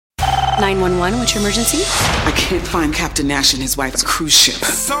911, what's your emergency? I can't find Captain Nash and his wife's cruise ship.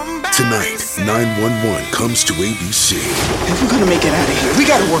 Tonight, 911 comes to ABC. If we're gonna make it out of here, we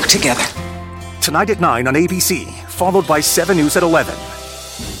gotta work together. Tonight at 9 on ABC, followed by 7 News at 11.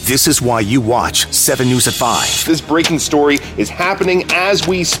 This is why you watch 7 News at 5. This breaking story is happening as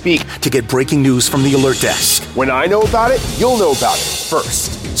we speak. To get breaking news from the alert desk. When I know about it, you'll know about it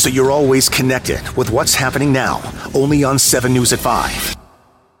first. So you're always connected with what's happening now, only on 7 News at 5.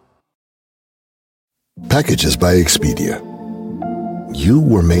 Packages by Expedia. You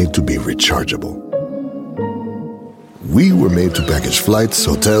were made to be rechargeable. We were made to package flights,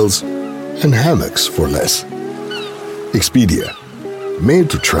 hotels, and hammocks for less. Expedia. Made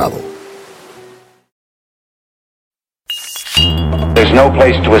to travel. There's no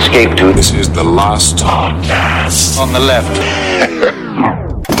place to escape to. This is the last podcast. On the left.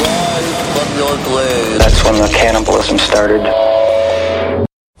 That's when the cannibalism started.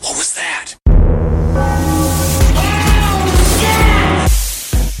 What was that?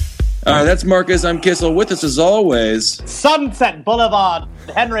 All right, that's Marcus. I'm Kissel. With us as always, Sunset Boulevard,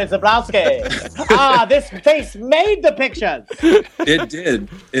 Henry Zabrowski. This face made the pictures. It did.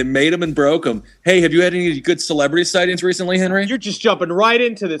 It made them and broke them. Hey, have you had any good celebrity sightings recently, Henry? You're just jumping right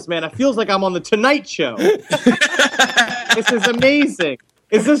into this, man. It feels like I'm on the Tonight Show. This is amazing.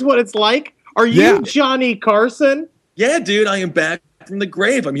 Is this what it's like? Are you Johnny Carson? Yeah, dude, I am back from the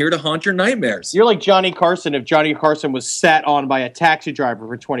grave. I'm here to haunt your nightmares. You're like Johnny Carson if Johnny Carson was sat on by a taxi driver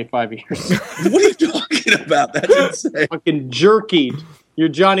for 25 years. What are you talking about? That's insane. Fucking jerkied. You're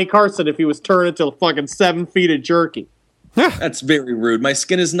Johnny Carson if he was turned into fucking 7 feet of jerky. That's very rude. My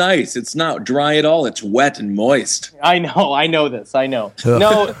skin is nice. It's not dry at all. It's wet and moist. I know this. I know.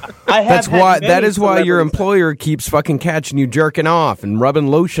 No, I have. That is why your employer keeps fucking catching you jerking off and rubbing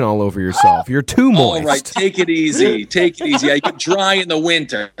lotion all over yourself. You're too moist. All right, take it easy. Take it easy. I get dry in the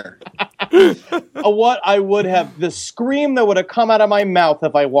winter. What I would have, the scream that would have come out of my mouth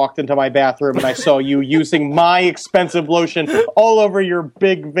if I walked into my bathroom and I saw you using my expensive lotion all over your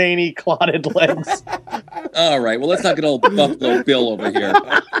big, veiny, clotted legs. All right, well, let's not get old Buffalo Bill over here.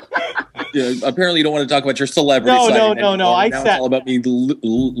 Yeah, apparently you don't want to talk about your celebrity side. No. Now it's all about me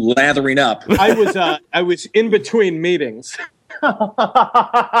lathering up. I was in between meetings.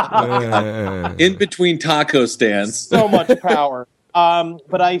 In between taco stands. So much power.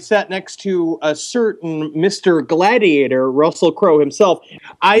 But I sat next to a certain Mr. Gladiator, Russell Crowe himself.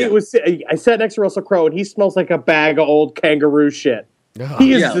 I sat next to Russell Crowe, and he smells like a bag of old kangaroo shit.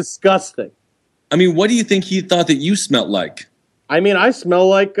 He is disgusting. I mean, what do you think he thought that you smelled like? I mean, I smell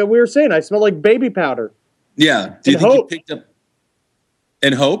like, we were saying, I smell like baby powder. Yeah. Do you think he picked up...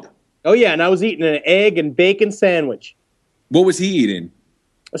 And Hope? Oh, yeah, and I was eating an egg and bacon sandwich. What was he eating?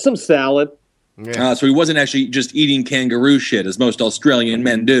 Some salad. Yeah. So he wasn't actually just eating kangaroo shit, as most Australian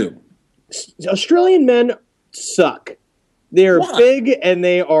men do. Australian men suck. They're big, and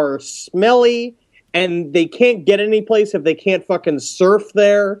they are smelly, and they can't get any place if they can't fucking surf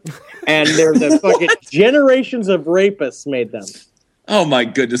there. And they're the fucking generations of rapists made them. Oh my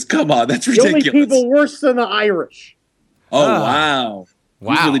goodness, come on, that's ridiculous. The only people worse than the Irish. Oh,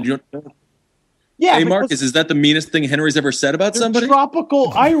 wow. Yeah. Hey, Marcus, is that the meanest thing Henry's ever said about somebody?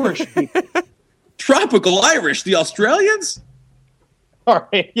 Tropical Irish people. Tropical Irish, the Australians? All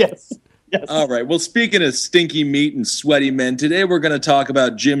right, yes. All right. Well, speaking of stinky meat and sweaty men, today we're going to talk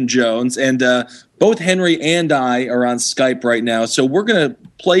about Jim Jones. And both Henry and I are on Skype right now. So we're going to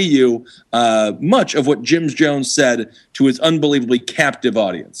play you much of what Jim Jones said to his unbelievably captive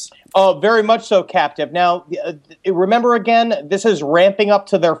audience. Oh, very much so captive. Now, remember again, this is ramping up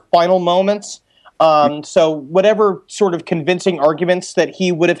to their final moments. So whatever sort of convincing arguments that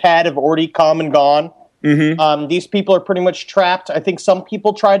he would have had have already come and gone. Mm-hmm. These people are pretty much trapped. I think some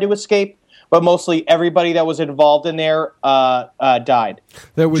people tried to escape, but mostly everybody that was involved in there died.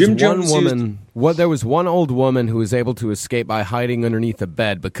 There was there was one old woman who was able to escape by hiding underneath a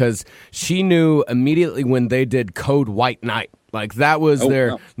bed because she knew immediately when they did Code White Knight. Like, that was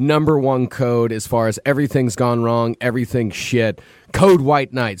their number one code as far as everything's gone wrong, everything's shit. Code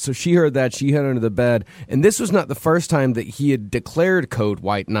White Knight. So she heard that, she hid under the bed. And this was not the first time that he had declared Code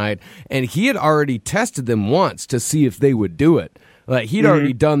White Knight. And he had already tested them once to see if they would do it. Like, he'd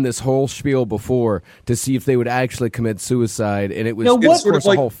already done this whole spiel before to see if they would actually commit suicide. And it was, of course,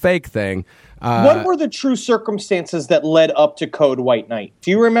 a whole fake thing. What were the true circumstances that led up to Code White Night?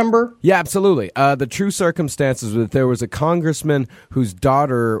 Do you remember? Yeah, absolutely. The true circumstances was that there was a congressman whose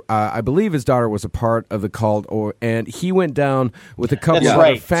daughter, I believe his daughter was a part of the cult, and he went down with a couple of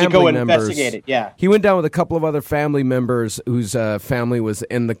other family members. Investigate it, yeah. He went down with a couple of other family members whose family was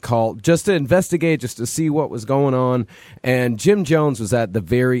in the cult just to investigate, just to see what was going on. And Jim Jones was at the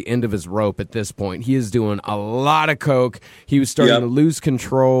very end of his rope at this point. He is doing a lot of coke. He was starting to lose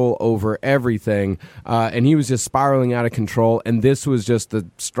control over everything, and he was just spiraling out of control. And this was just the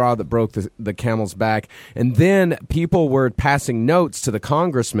straw that broke the camel's back. And then people were passing notes to the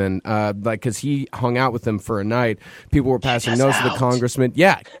congressman, because he hung out with them for a night. People were passing notes to the congressman.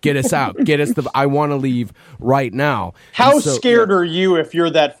 Yeah, get us out. Get us I want to leave right now. How scared are you if you're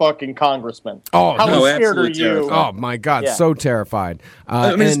that fucking congressman? Oh, how scared are you? Terrified. Oh my God, so terrified.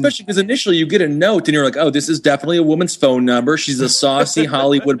 I mean, especially because initially you get a note and you're like, oh, this is definitely a woman's phone number. She's a saucy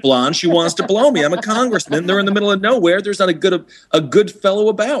Hollywood blonde. She wants to blow me. I'm a congressman. They're in the middle of nowhere. There's not a good fellow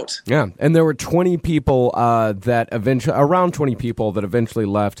about. Yeah, and there were 20 people around 20 people that eventually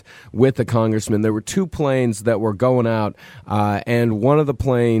left with the congressman. There were 2 planes that were going out, and one of the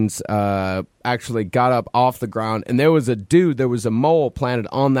planes actually got up off the ground, and there was a mole planted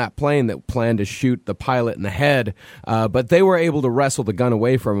on that plane that planned to shoot the pilot in the head, but they were able to wrestle the gun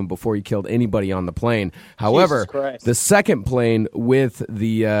away from him before he killed anybody on the plane. However, the second plane with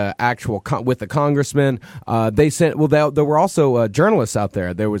the with the congressman, there were also journalists out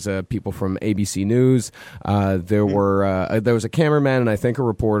there. There was people from ABC News. There was a cameraman and I think a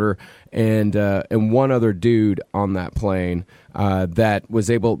reporter and one other dude on that plane.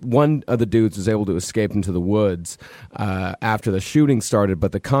 One of the dudes was able to escape into the woods after the shooting started,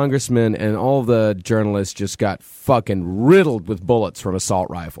 but the congressman and all the journalists just got fucking riddled with bullets from assault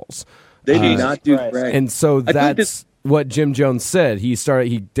rifles. They did not do great. And so that's what Jim Jones said. He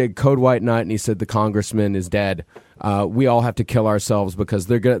did Code White Night, and he said the congressman is dead. We all have to kill ourselves because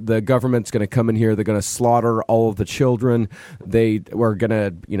the government's going to come in here. They're going to slaughter all of the children. They're going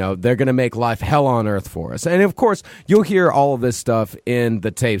to make life hell on earth for us. And of course, you'll hear all of this stuff in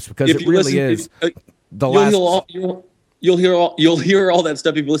the tapes because it really is the last. You'll hear all that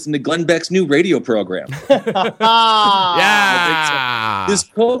stuff if you listen to Glenn Beck's new radio program. Yeah, this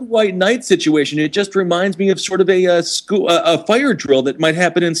Cold White Night situation, it just reminds me of sort of a fire drill that might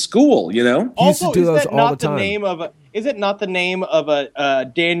happen in school. You know, also, is that not the name of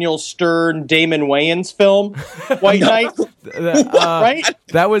a Daniel Stern, Damon Wayans film, White Night? Right?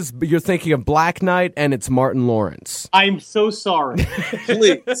 You're thinking of Black Knight, and it's Martin Lawrence. I'm so sorry.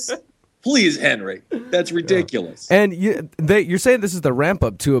 Please, Henry, that's ridiculous. Yeah. And you're saying this is the ramp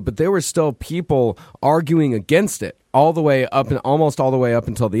up to it, but there were still people arguing against it all the way up and almost all the way up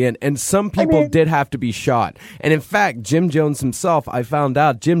until the end. And some people did have to be shot. And in fact, Jim Jones himself, I found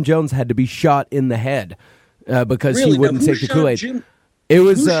out Jim Jones had to be shot in the head because he wouldn't take the Kool-Aid.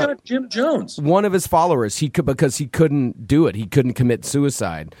 Who shot Jim Jones? One of his followers. Because he couldn't do it. He couldn't commit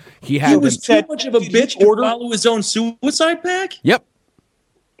suicide. He was too much of a bitch to follow his own suicide pact? Yep.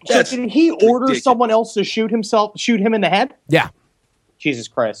 So did he order someone else to shoot him in the head? Yeah. Jesus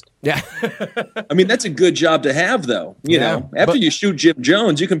Christ. Yeah. I mean, that's a good job to have, though. You know, after you shoot Jim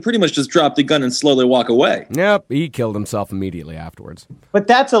Jones, you can pretty much just drop the gun and slowly walk away. Yep. He killed himself immediately afterwards. But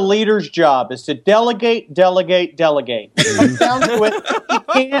that's a leader's job, is to delegate. Down to it, he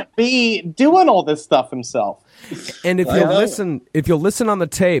can't be doing all this stuff himself. And if you'll listen on the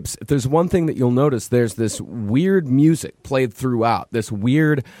tapes, if there's one thing that you'll notice, there's this weird music played throughout. This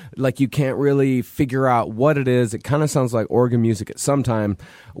weird, like you can't really figure out what it is. It kind of sounds like organ music at some time.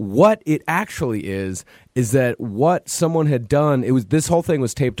 What it actually is that what someone had done, this whole thing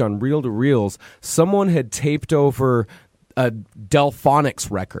was taped on reel-to-reels. Someone had taped over a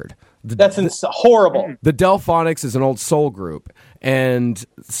Delphonics record. That's horrible. The Delphonics is an old soul group, and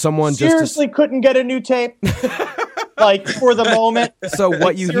someone seriously couldn't get a new tape, like for the moment. So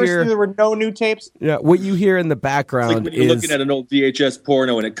what you hear? There were no new tapes. Yeah, what you hear in the background it's like when you're looking at an old VHS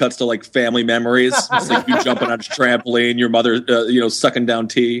porno and it cuts to like family memories. It's like you jumping on a trampoline, your mother, sucking down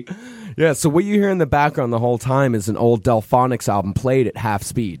tea. Yeah. So what you hear in the background the whole time is an old Delphonics album played at half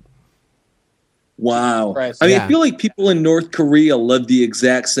speed. Wow. I mean, I feel like people in North Korea live the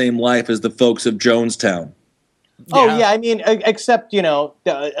exact same life as the folks of Jonestown. Oh, yeah. I mean, except,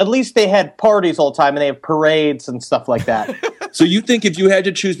 at least they had parties all the time and they have parades and stuff like that. So you think if you had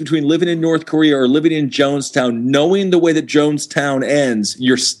to choose between living in North Korea or living in Jonestown, knowing the way that Jonestown ends,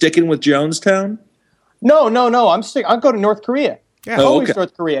 you're sticking with Jonestown? No. I'll go to North Korea. Yeah. Always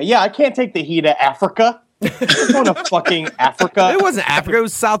North Korea. Yeah, I can't take the heat of Africa. I'm going to fucking Africa. It wasn't Africa. It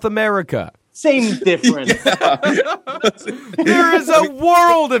was South America. Same difference. There is a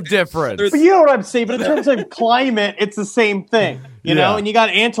world of difference. But you know what I'm saying? But in terms of climate, it's the same thing. You know, and you got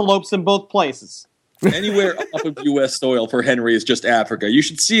antelopes in both places. Anywhere off of U.S. soil for Henry is just Africa. You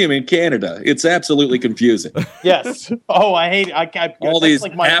should see him in Canada. It's absolutely confusing. Yes. Oh, I hate it. All these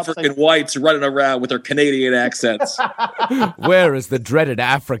like African whites running around with their Canadian accents. Where is the dreaded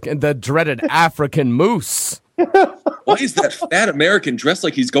African moose? Why is that fat American dressed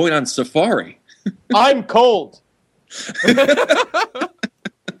like he's going on safari? I'm cold.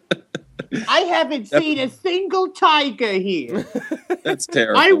 I haven't seen a single tiger here. That's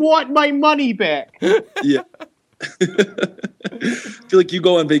terrible. I want my money back. Yeah. I feel like you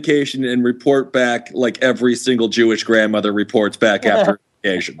go on vacation and report back like every single Jewish grandmother reports back after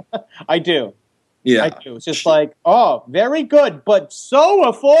vacation. I do. Yeah. I do. It's just like, oh, very good, but so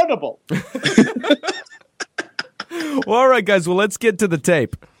affordable. Well, all right, guys. Well, let's get to the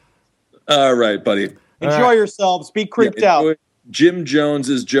tape. All right, buddy. Enjoy yourselves. Be creeped out. Jim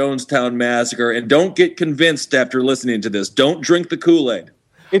Jones's Jonestown Massacre, and don't get convinced after listening to this. Don't drink the Kool-Aid.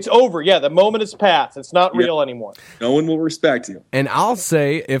 It's over. Yeah, the moment is past. It's not real anymore. No one will respect you. And I'll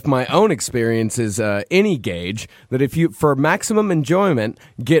say, if my own experience is any gauge, that if you, for maximum enjoyment,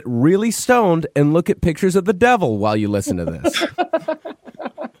 get really stoned and look at pictures of the devil while you listen to this.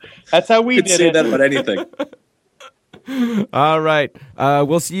 That's how we did say it. that about anything. All right.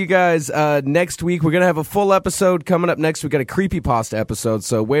 We'll see you guys next week. We're going to have a full episode coming up next. We've got a creepypasta episode,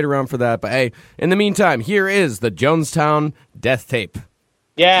 so wait around for that. But hey, in the meantime, here is the Jonestown Death Tape.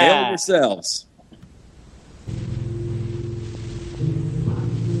 Yeah. Hail yourselves.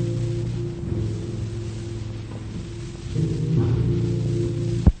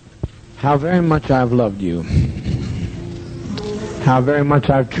 How very much I've loved you. How very much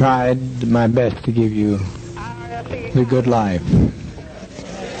I've tried my best to give you the good life.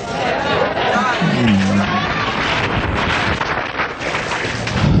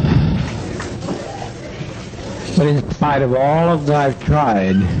 But in spite of all of that I've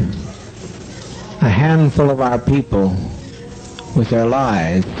tried, a handful of our people with their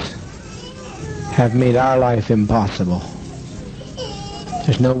lies have made our life impossible.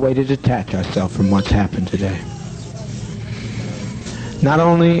 There's no way to detach ourselves from what's happened today. Not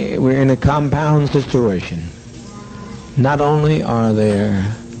only we're in a compound situation, not only are there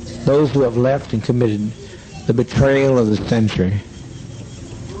those who have left and committed the betrayal of the century.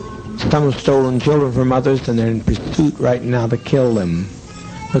 Some have stolen children from others, and they're in pursuit right now to kill them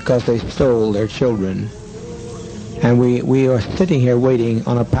because they stole their children. And we are sitting here waiting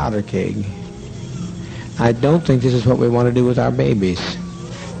on a powder keg. I don't think this is what we want to do with our babies.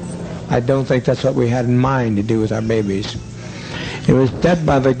 I don't think that's what we had in mind to do with our babies. It was said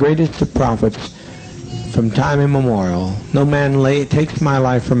by the greatest of prophets from time immemorial, no man takes my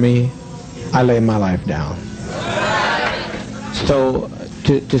life from me, I lay my life down. So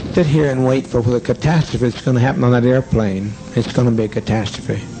to sit here and wait for the catastrophe that's going to happen on that airplane, it's going to be a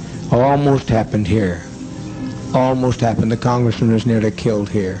catastrophe. Almost happened here. Almost happened. The congressman was nearly killed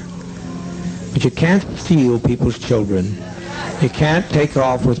here. But you can't steal people's children. You can't take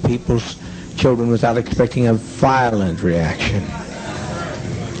off with people's children without expecting a violent reaction.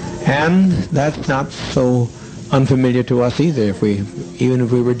 And that's not so unfamiliar to us either. Even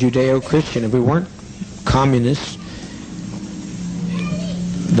if we were Judeo-Christian, if we weren't communists,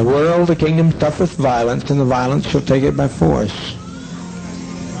 the world, the kingdom suffereth violence, and the violence shall take it by force.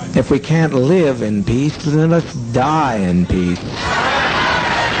 If we can't live in peace, then let's die in peace.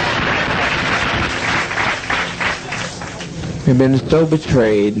 We've been so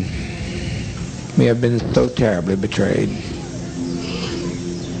betrayed. We have been so terribly betrayed.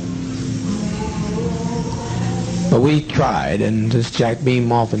 But we tried, and as Jack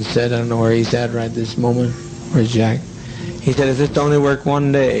Beam often said, I don't know where he's at right this moment. Where's Jack? He said, if this only worked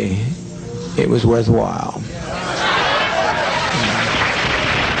one day, it was worthwhile.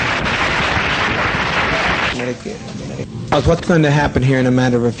 What's going to happen here in a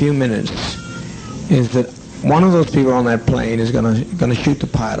matter of a few minutes is that one of those people on that plane is going to shoot the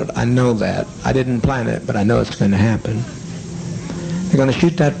pilot. I know that. I didn't plan it, but I know it's going to happen. They're going to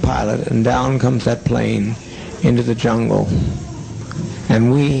shoot that pilot, and down comes that plane into the jungle.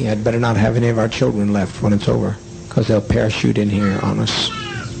 And we had better not have any of our children left when it's over, because they'll parachute in here on us.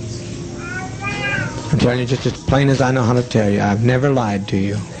 I'm telling you just as plain as I know how to tell you, I've never lied to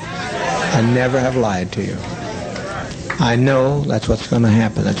you. I never have lied to you. I know that's what's going to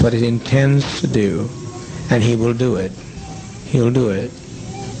happen. That's what he intends to do. And he will do it. He'll do it.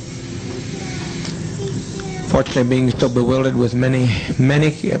 Fortunately, being so bewildered with many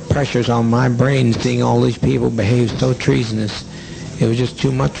pressures on my brain, seeing all these people behave so treasonous, It was just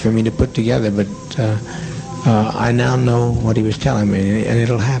too much for me to put together, but I now know what he was telling me, and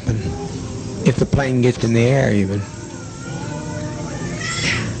it'll happen. If the plane gets in the air, even.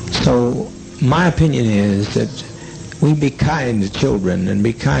 So my opinion is that we be kind to children and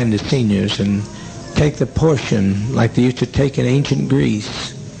be kind to seniors and take the portion like they used to take in ancient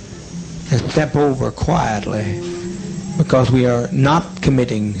Greece and step over quietly, because we are not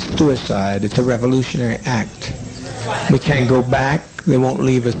committing suicide. It's a revolutionary act. We can't go back. They won't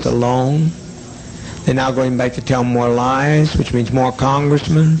leave us alone. They're now going back to tell more lies, which means more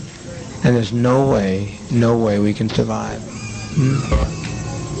congressmen, and there's no way we can survive.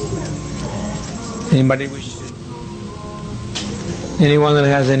 Anybody wish to? Anyone that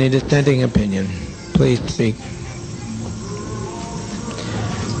has any dissenting opinion, please speak.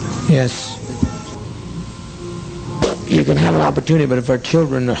 Yes. You can have an opportunity, but if our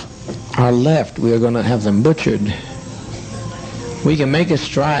children are left, we are going to have them butchered. We can make a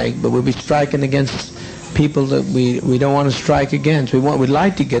strike, but we'll be striking against people that we don't want to strike against. We'd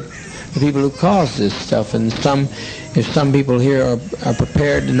like to get the people who cause this stuff, and if some people here are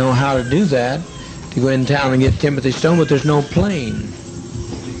prepared to know how to do that, to go in town and get Timothy Stone, but there's no plane.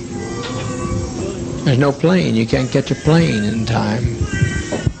 There's no plane. You can't catch a plane in time.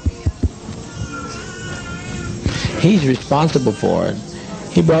 He's responsible for it.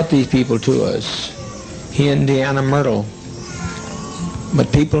 He brought these people to us. He and Deanna Myrtle. But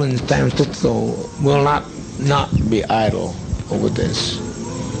people in San Francisco will not be idle over this.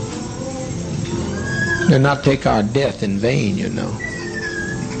 They'll not take our death in vain, you know.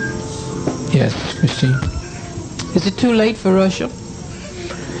 Yes, Christine? Is it too late for Russia?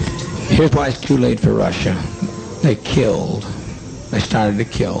 Here's why it's too late for Russia. They killed. They started to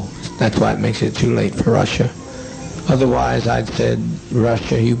kill. That's why it makes it too late for Russia. Otherwise, I'd said,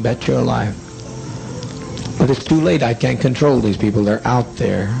 Russia, you bet your life. But it's too late. I can't control these people. They're out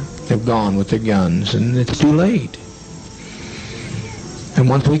there. They've gone with their guns, and it's too late. And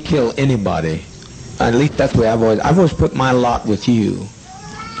once we kill anybody, at least that's the way I've always put my lot with you.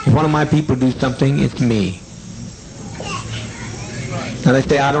 If one of my people do something, it's me. Now they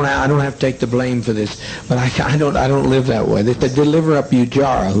say I don't have to take the blame for this, but I don't live that way. They said deliver up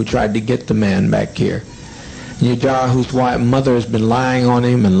Ujara, who tried to get the man back here. Ujara, whose mother has been lying on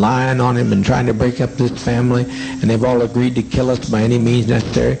him and trying to break up this family, and they've all agreed to kill us by any means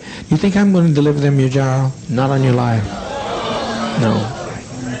necessary. You think I'm going to deliver them, Ujara? Not on your life. No.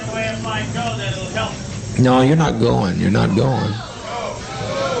 No, you're not going. You're not going.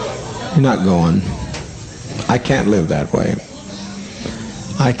 You're not going. I can't live that way.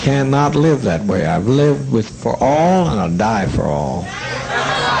 I cannot live that way. I've lived for all, and I'll die for all.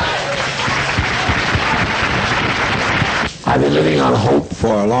 I've been living on hope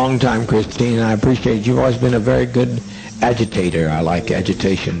for a long time, Christine, and I appreciate it. You've always been a very good agitator. I like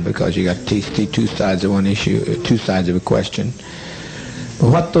agitation because you got to see two sides of one issue, two sides of a question. But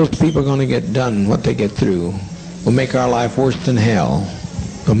what those people are going to get done, what they get through, will make our life worse than hell.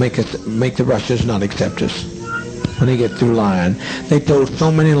 Will make the Russians not accept us when they get through lying. They told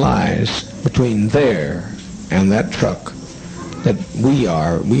so many lies between there and that truck that we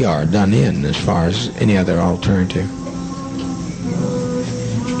are done in as far as any other alternative.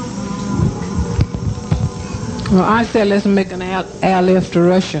 Well, I said let's make an airlift to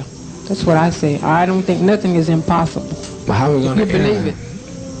Russia. That's what I say. I don't think nothing is impossible. Well, how are we going to believe it?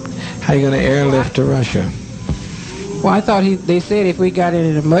 How are you going to airlift to Russia? Well, I thought they said if we got in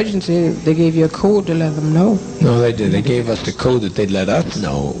an emergency, they gave you a code to let them know. No, they did. They gave us the code that they'd let us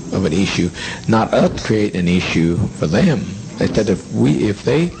know of an issue, not us create an issue for them. They said if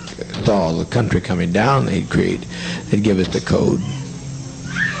they saw the country coming down, they'd give us the code.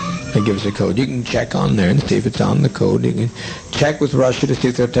 They give us a code. You can check on there and see if it's on the code. You can check with Russia to see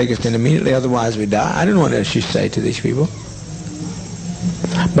if they'll take us in immediately. Otherwise, we die. I don't know what else you say to these people.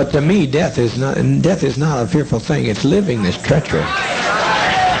 But to me, death is not a fearful thing. It's living this treachery.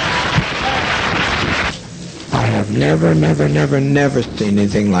 I have never seen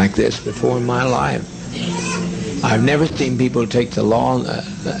anything like this before in my life. I've never seen people take the law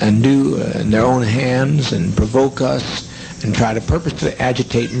and do in their own hands and provoke us and try to purposely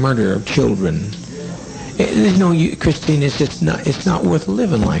agitate murder of children. There's no, Christine, it's not worth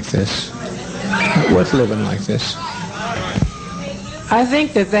living like this. Not worth living like this. I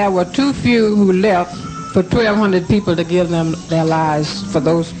think that there were too few who left for 1,200 people to give them their lives for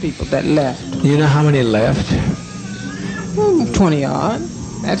those people that left. You know how many left? 20 odd.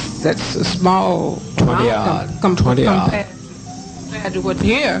 That's a small 20 odd. Compared to what's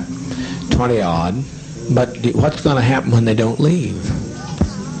here. 20 odd. But what's going to happen when they don't leave?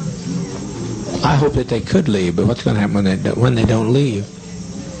 I hope that they could leave, but what's going to happen when they don't leave?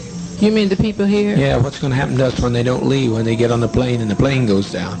 You mean the people here? Yeah, what's going to happen to us when they don't leave, when they get on the plane and the plane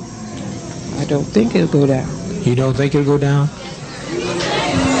goes down? I don't think it'll go down. You don't think it'll go down?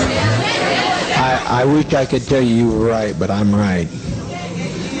 I wish I could tell you were right, but I'm right.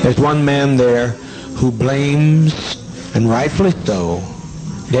 There's one man there who blames, and rightfully so,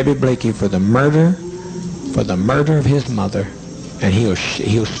 Debbie Blakey for the murder of his mother, and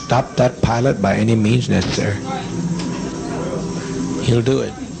he'll stop that pilot by any means necessary. He'll do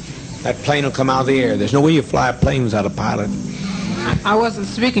it. That plane will come out of the air. There's no way you fly a plane without a pilot. I wasn't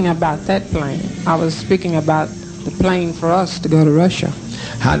speaking about that plane. I was speaking about the plane for us to go to Russia.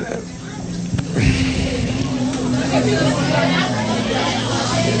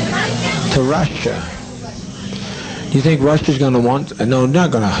 To Russia. Do you think Russia's going to want? No,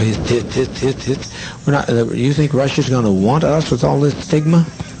 not going to. We're not. You think Russia's going to want us with all this stigma?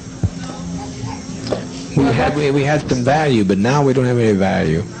 We had some value, but now we don't have any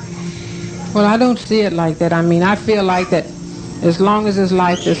value. Well, I don't see it like that. I mean, I feel like that as long as there's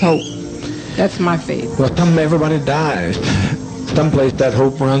life, there's hope. That's my faith. Well, everybody dies. Someplace that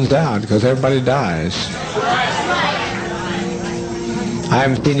hope runs out because everybody dies. I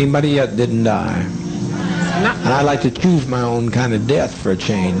haven't seen anybody yet didn't die. And I like to choose my own kind of death for a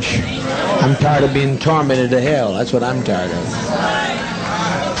change. I'm tired of being tormented to hell. That's what I'm tired of.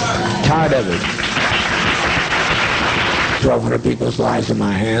 Tired of it. 1,200 people's lives in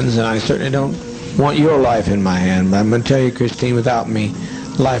my hands, and I certainly don't want your life in my hand. But I'm going to tell you, Christine, without me,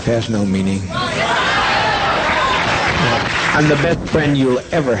 life has no meaning. I'm the best friend you'll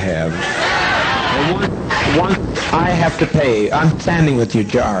ever have. And once I have to pay, I'm standing with you,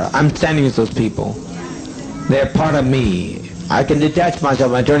 Jara. I'm standing with those people. They're part of me. I can detach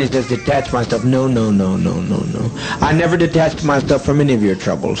myself. My attorney says detach myself. No. I never detached myself from any of your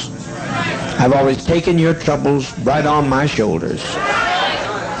troubles. I've always taken your troubles right on my shoulders.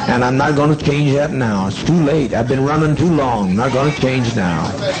 And I'm not going to change that now. It's too late. I've been running too long. I'm not going to change now.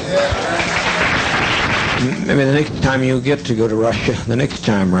 Maybe the next time you get to go to Russia, the next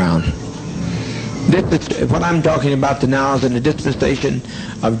time round. What I'm talking about now is in the dispensation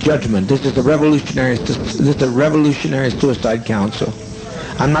of judgment. This is a revolutionary suicide council.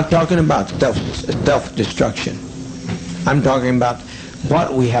 I'm not talking about self-destruction. I'm talking about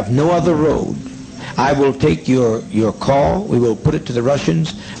what we have no other road. I will take your call. We will put it to the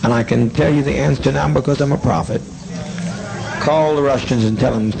Russians, and I can tell you the answer now because I'm a prophet. Call the Russians and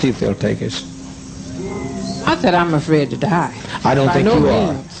tell them, see if they'll take us. I said I'm afraid to die. I don't think you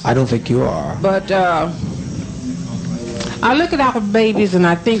are. I don't think you are. But I look at our babies and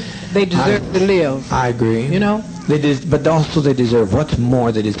I think they deserve to live. I agree. You know? But also they deserve, what's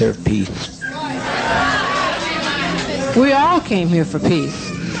more, they deserve peace. We all came here for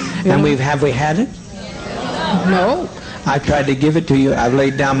peace. And have we had it? No. I tried to give it to you. I've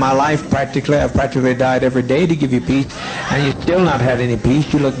laid down my life practically. I've practically died every day to give you peace. And you've still not had any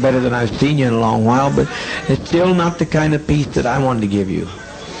peace. You look better than I've seen you in a long while, but it's still not the kind of peace that I wanted to give you.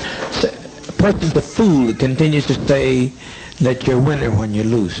 So, a person's a fool that continues to say that you're winning when you're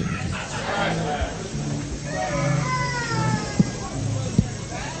losing.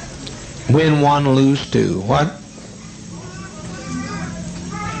 Win one, lose two. What?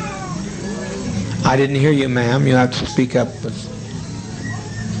 I didn't hear you, ma'am. You have to speak up.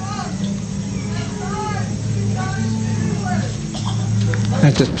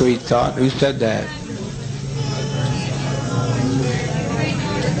 That's a sweet thought. Who said that?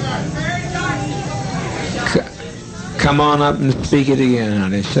 Come on up and speak it again,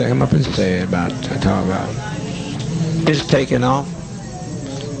 honey. Come up and say it talk about it. It's taken off.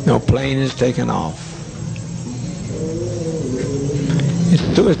 No plane is taken off. It's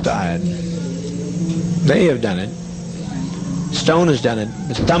suicide. They have done it. Stone has done it.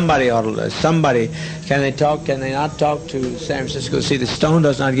 But somebody ought to. Somebody. Can they not talk to San Francisco? See, the Stone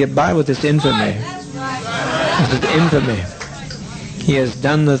does not get by with this infamy. This is infamy. He has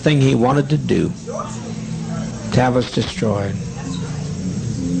done the thing he wanted to do. To have us destroyed.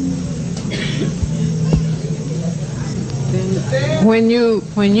 When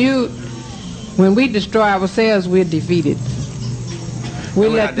we destroy ourselves, we're defeated. We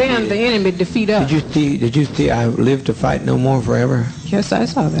let them, the enemy, defeat us. Did you see I live to fight no more forever? Yes, I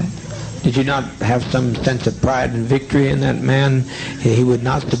saw that. Did you not have some sense of pride and victory in that man? He would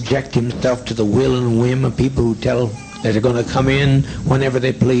not subject himself to the will and whim of people who tell that they're going to come in whenever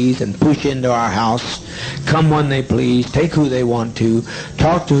they please and push into our house, come when they please, take who they want to,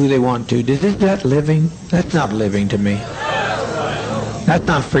 talk to who they want to. Is that living? That's not living to me. That's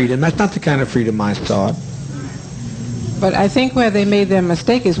not freedom. That's not the kind of freedom I sought. But I think where they made their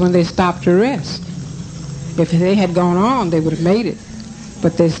mistake is when they stopped to rest. If they had gone on, they would have made it.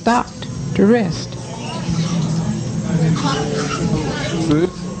 But they stopped to rest.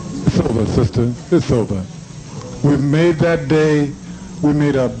 It's over, sister. It's over. We've made that day. We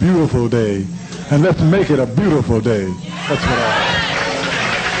made a beautiful day. And let's make it a beautiful day. That's what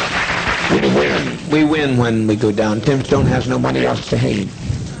We win when we go down. Tim Stone has nobody else to hate.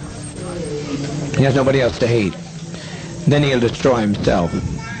 He has nobody else to hate. Then he'll destroy himself.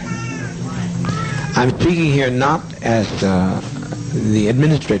 I'm speaking here not as the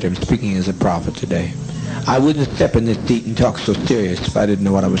administrator. I'm speaking as a prophet today. I wouldn't step in this seat and talk so serious if I didn't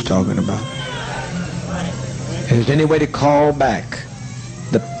know what I was talking about. If there's any way to call back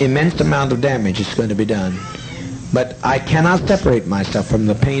the immense amount of damage that's going to be done. But I cannot separate myself from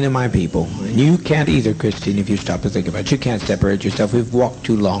the pain of my people. And you can't either, Christine, if you stop to think about it. You can't separate yourself. We've walked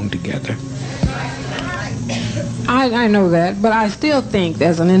too long together. I know that, but I still think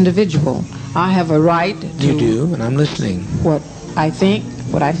as an individual, I have a right to... You do, and I'm listening. What I think,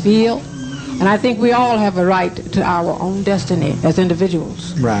 what I feel, and I think we all have a right to our own destiny as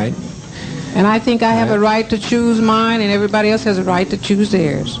individuals. Right. And I think I have a right to choose mine, and everybody else has a right to choose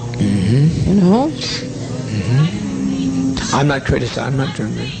theirs. Mm-hmm. You know? Mm-hmm. I'm not criticizing. I'm not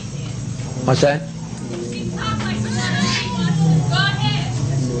doing it. What's that?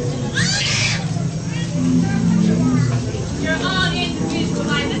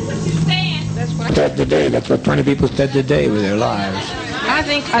 Said today. That's what 20 people said today with their lives. I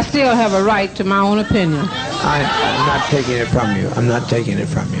think I still have a right to my own opinion. I'm not taking it from you. I'm not taking it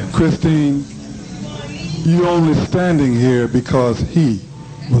from you. Christine, you're only standing here because he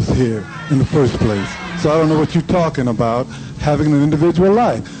was here in the first place. So I don't know what you're talking about, having an individual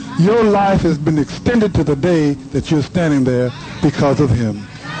life. Your life has been extended to the day that you're standing there because of him.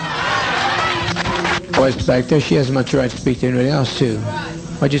 Voice back there, she has as much right to speak to anybody else, too.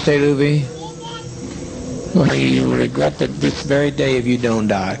 What'd you say, Luby? Well, you'll regret that this very day if you don't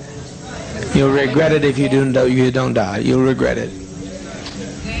die. You'll regret it if you don't die. You'll regret it.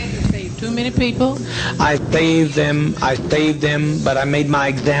 Too many people. I saved them, but I made my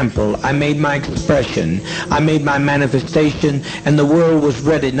example. I made my expression. I made my manifestation, and the world was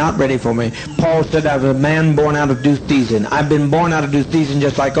not ready for me. Paul said, I was a man born out of due season. I've been born out of due season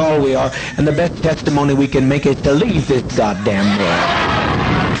just like all we are, and the best testimony we can make is to leave this goddamn world.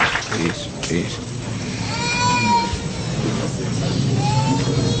 Jeez.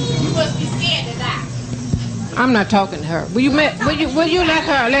 I'm not talking to her. Will you let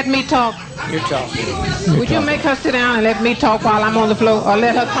me talk? You're talking. Would you make her sit down and let me talk while I'm on the floor, or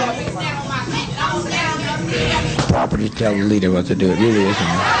let her come up? Property tell the leader what to do. It really isn't.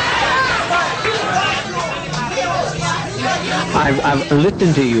 I've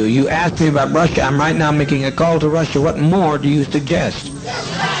listened to you. You asked me about Russia. I'm right now making a call to Russia. What more do you suggest?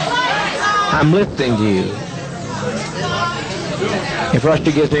 I'm listening to you. If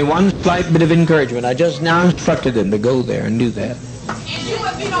Russia gives me one slight bit of encouragement, I just now instructed them to go there and do that. And you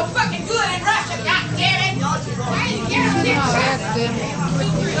would be no fucking good in Russia, goddammit!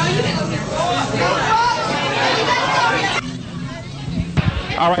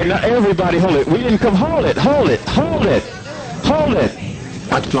 All right, now everybody hold it. We didn't come. Hold it.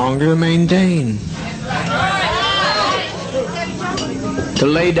 Much longer to maintain. To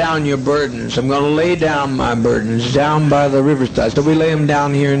lay down your burdens. I'm going to lay down my burdens down by the riverside. So we lay them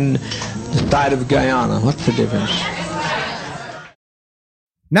down here in the side of Guyana. What's the difference?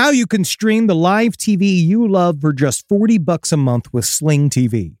 Now you can stream the live TV you love for just $40 a month with Sling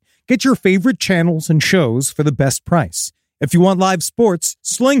TV. Get your favorite channels and shows for the best price. If you want live sports,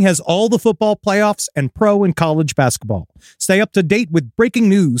 Sling has all the football playoffs and pro and college basketball. Stay up to date with breaking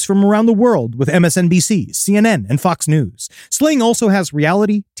news from around the world with MSNBC, CNN, and Fox News. Sling also has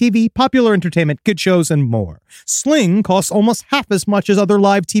reality, TV, popular entertainment, kid shows, and more. Sling costs almost half as much as other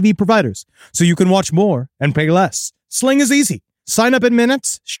live TV providers, so you can watch more and pay less. Sling is easy. Sign up in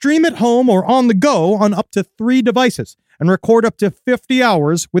minutes, stream at home or on the go on up to 3 devices, and record up to 50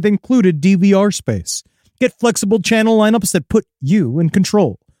 hours with included DVR space. Get flexible channel lineups that put you in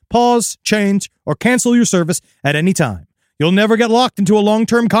control. Pause, change, or cancel your service at any time. You'll never get locked into a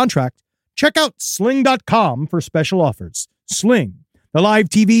long-term contract. Check out Sling.com for special offers. Sling, the live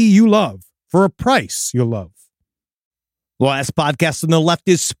TV you love for a price you'll love. The last podcast on the left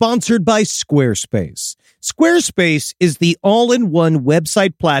is sponsored by Squarespace. Squarespace is the all-in-one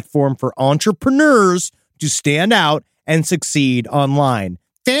website platform for entrepreneurs to stand out and succeed online.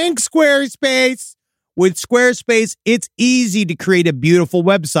 Thanks, Squarespace! With Squarespace, it's easy to create a beautiful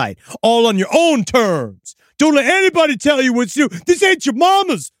website, all on your own terms. Don't let anybody tell you what to do. This ain't your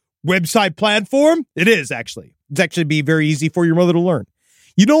mama's. website platform? It is, actually. It's actually be very easy for your mother to learn.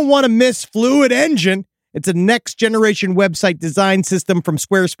 You don't want to miss Fluid Engine. It's a next-generation website design system from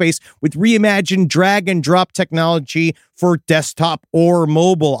Squarespace with reimagined drag-and-drop technology for desktop or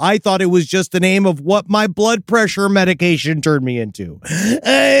mobile. I thought it was just the name of what my blood pressure medication turned me into.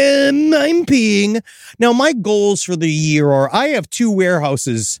 I'm peeing. Now, my goals for the year are I have 2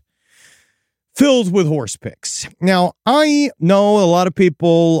 warehouses filled with horse picks. Now, I know a lot of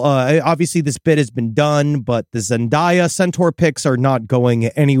people, obviously this bit has been done, but the Zendaya Centaur picks are not going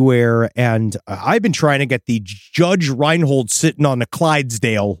anywhere, and I've been trying to get the Judge Reinhold sitting on the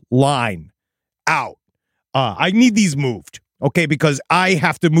Clydesdale line out. I need these moved, okay, because I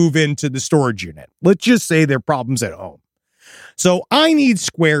have to move into the storage unit. Let's just say there are problems at home. So I need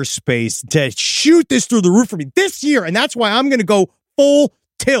Squarespace to shoot this through the roof for me this year, and that's why I'm going to go full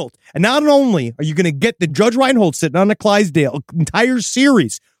tilt. And not only are you going to get the Judge Reinhold sitting on the Clydesdale entire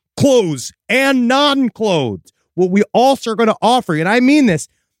series, clothes and non-clothes, what we also are going to offer you, and I mean this,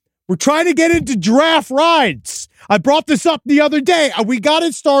 we're trying to get into giraffe rides. I brought this up the other day. We got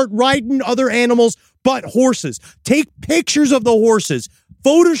to start riding other animals but horses. Take pictures of the horses.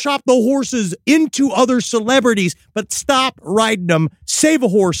 Photoshop the horses into other celebrities, but stop riding them. Save a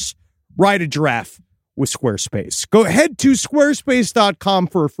horse, ride a giraffe with Squarespace. Go ahead to squarespace.com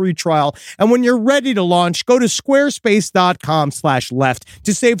for a free trial. And when you're ready to launch, go to squarespace.com/left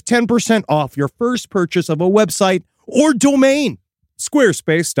to save 10% off your first purchase of a website or domain.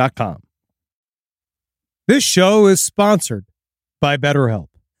 Squarespace.com. This show is sponsored by BetterHelp.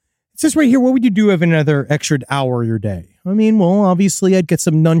 It says right here, what would you do if another extra hour of your day? I mean, well, obviously I'd get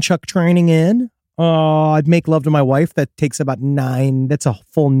some nunchuck training in. I'd make love to my wife. That takes about 9. That's a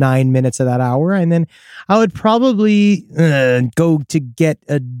full 9 minutes of that hour. And then I would probably go to get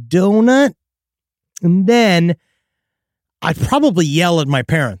a donut. And then I'd probably yell at my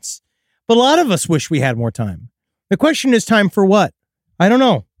parents. But a lot of us wish we had more time. The question is, time for what? I don't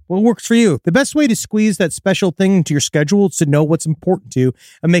know. What works for you? The best way to squeeze that special thing into your schedule is to know what's important to you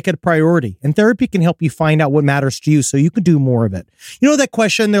and make it a priority. And therapy can help you find out what matters to you so you can do more of it. You know that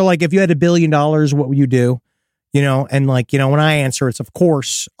question? They're like, if you had $1 billion, what would you do? You know, and like, you know, when I answer, it's of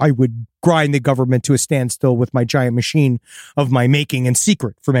course, I would grind the government to a standstill with my giant machine of my making in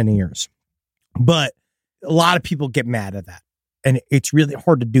secret for many years. But a lot of people get mad at that. And it's really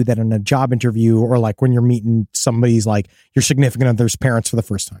hard to do that in a job interview or like when you're meeting somebody's like your significant other's parents for the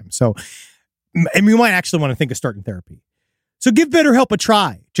first time. So, and you might actually want to think of starting therapy. So give BetterHelp a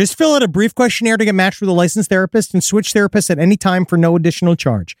try. Just fill out a brief questionnaire to get matched with a licensed therapist and switch therapists at any time for no additional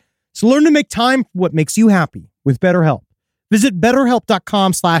charge. So learn to make time for what makes you happy with BetterHelp. Visit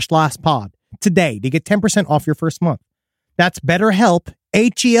BetterHelp.com/lastpod today to get 10% off your first month. That's BetterHelp,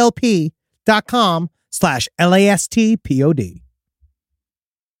 HELP.com/LASTPOD.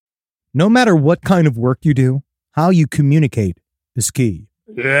 No matter what kind of work you do, how you communicate is key.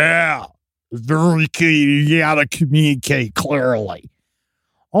 Yeah, very key. You gotta communicate clearly.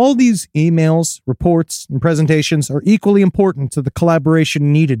 All these emails, reports, and presentations are equally important to the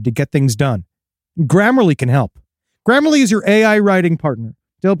collaboration needed to get things done. Grammarly can help. Grammarly is your AI writing partner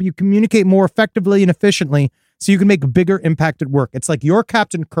to help you communicate more effectively and efficiently so you can make a bigger impact at work. It's like you're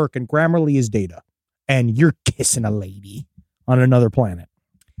Captain Kirk and Grammarly is Data, and you're kissing a lady on another planet.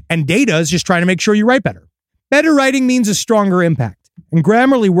 And Data is just trying to make sure you write better. Better writing means a stronger impact. And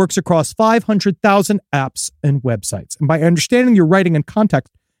Grammarly works across 500,000 apps and websites. And by understanding your writing and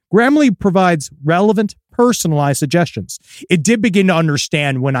context, Grammarly provides relevant, personalized suggestions. It did begin to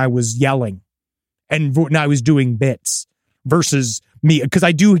understand when I was yelling and when I was doing bits versus me, because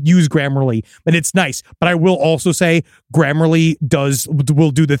I do use Grammarly, but it's nice. But I will also say Grammarly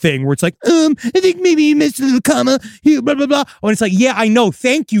will do the thing where it's like, I think maybe you missed the comma, blah, blah, blah. And it's like, yeah, I know.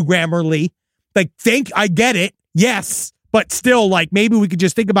 Thank you, Grammarly. Like, I get it. Yes. But still, like, maybe we could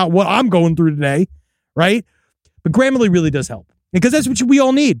just think about what I'm going through today, right? But Grammarly really does help because that's what we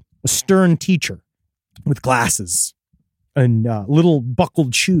all need. A stern teacher with glasses and little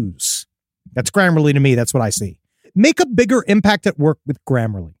buckled shoes. That's Grammarly to me. That's what I see. Make a bigger impact at work with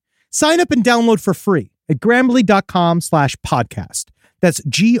Grammarly. Sign up and download for free at Grammarly.com/podcast. That's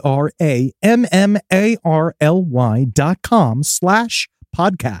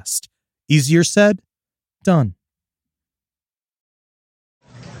GRAMMARLY.com/podcast. Easier said, done.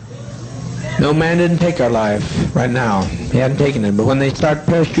 No man didn't take our life right now. He hadn't taken it. But when they start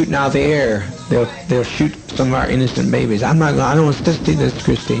parachuting out of the air, they'll shoot some of our innocent babies. I don't want to see this,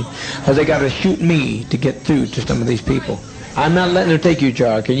 Christine. Because they got to shoot me to get through to some of these people. I'm not letting them take your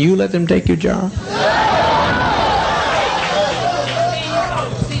jar. Can you let them take your jar?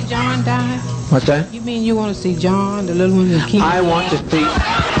 See John die? What's that? You mean you want to see John, the little one in the key? I want to see...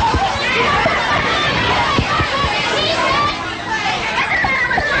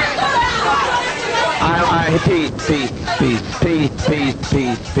 Peace.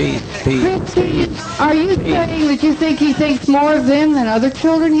 Christine, are you saying that you think he thinks more of them than other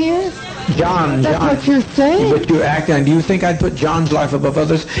children here? John. That's what you're saying? But you're acting. Do you think I'd put John's life above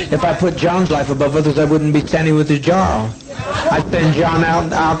others? If I put John's life above others, I wouldn't be standing with his jar. I'd send John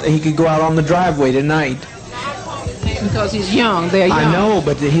out. He could go out on the driveway tonight. Because he's young. They're young. I know,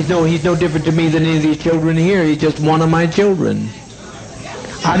 but he's no different to me than any of these children here. He's just one of my children.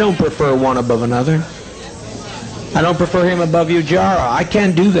 I don't prefer one above another. I don't prefer him above you, Jara. I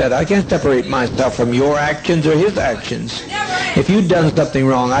can't do that. I can't separate myself from your actions or his actions. If you'd done something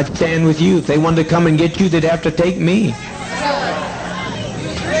wrong, I'd stand with you. If they wanted to come and get you, they'd have to take me.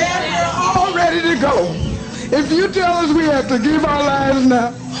 All ready to go. If you tell us we have to give our lives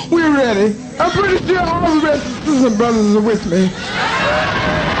now, we're ready. I'm pretty sure all the rest of the sisters and brothers are with me.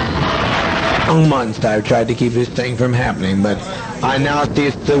 For months I've tried to keep this thing from happening, but I now see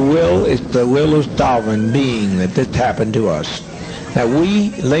it's the will of sovereign being that this happened to us. That we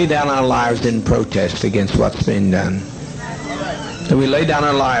lay down our lives in protest against what's being done. That we lay down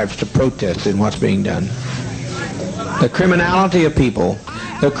our lives to protest in what's being done. The criminality of people,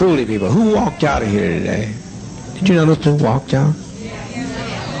 the cruelty of people. Who walked out of here today? Did you notice who walked out?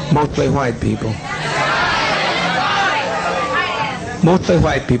 Mostly white people. Mostly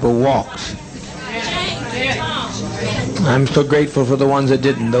white people walked. I'm so grateful for the ones that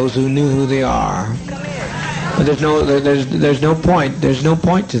didn't, those who knew who they are. But there's no point. There's no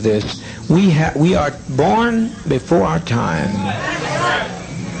point to this. We are born before our time.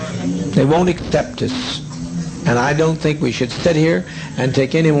 They won't accept us. And I don't think we should sit here and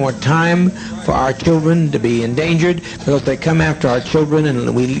take any more time for our children to be endangered, because they come after our children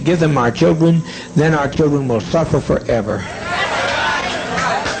and we give them our children, then our children will suffer forever.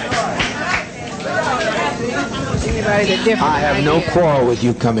 I have no quarrel with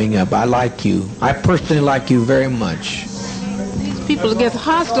you coming up. I like you. I personally like you very much. People get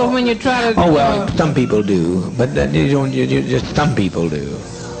hostile when you try to... Oh, well, some people do. But you just some people do.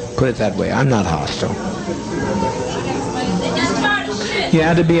 Put it that way. I'm not hostile. You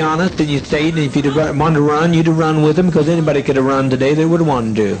had to be honest, and you stayed, and if you'd wanted to run, you'd have run with them, because anybody could have run today. They would have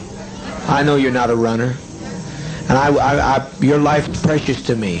wanted to. I know you're not a runner. And your life's precious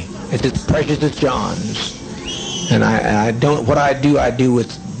to me. It's as precious as John's. And I don't, what I do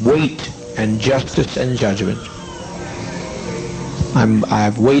with weight and justice and judgment.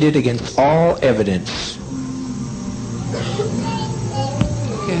 I've weighted against all evidence.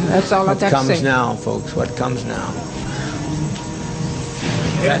 Okay, that's all I got to say. What comes now, folks? What comes now?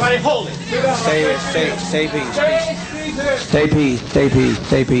 Everybody hold it. Stay peace.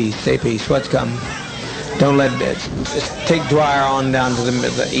 Stay peace. What's come? Don't let it. Just take Dwyer on down to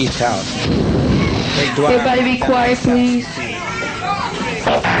the East House. Everybody be quiet, please.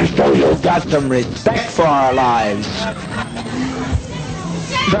 So you've got some respect for our lives.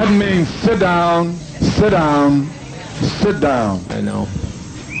 That means sit down. I know.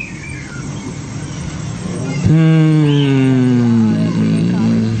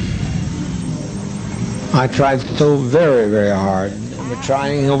 I tried so very, very hard. We're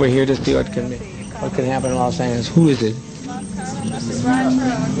trying over here to see what can happen in Los Angeles. Who is it?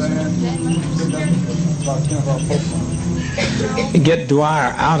 Get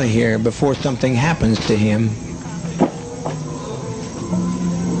Dwyer out of here before something happens to him.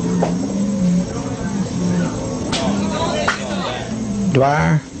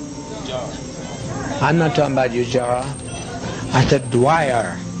 Dwyer? I'm not talking about you, Jara. I said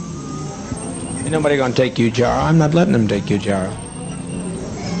Dwyer. Ain't nobody gonna take you, Jara. I'm not letting them take you, Jara.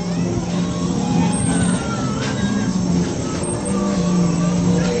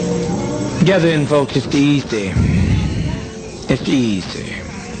 Gather in, folks. It's easy. It's easy.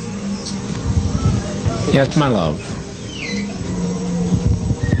 Yes, my love.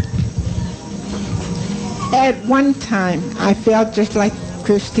 At one time, I felt just like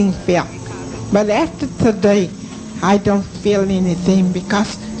Christine felt. But after today, I don't feel anything,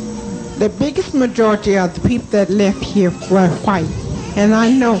 because the biggest majority of the people that left here were white. And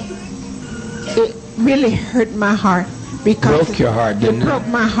I know it really hurt my heart, because broke your heart, didn't it? It broke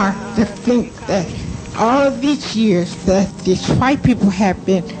my heart to think that all of these years that these white people have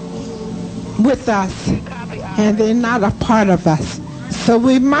been with us, and they're not a part of us. So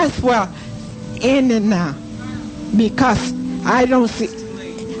we might as well end it now, because I don't see...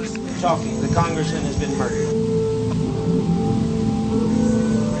 Talking. The congressman has been murdered.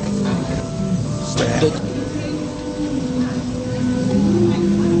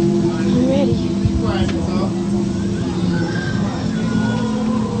 I'm ready.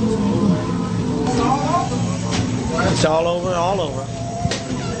 It's all over, all over.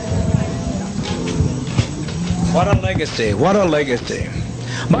 legacy. What a legacy.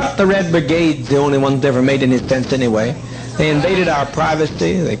 But the Red Brigade's the only ones that ever made any sense anyway. They invaded our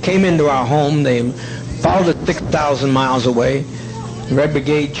privacy. They came into our home. They followed us 6,000 miles away. The Red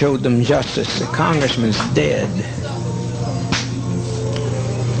Brigade showed them justice. The congressman's dead.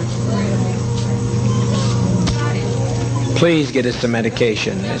 Please get us some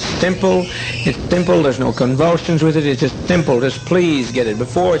medication. It's simple. It's simple. There's no convulsions with it. It's just simple. Just please get it.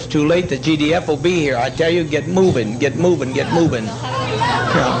 Before it's too late, the GDF will be here. I tell you, get moving. Get moving. Get moving.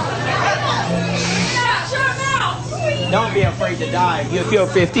 Yeah. Don't be afraid to die.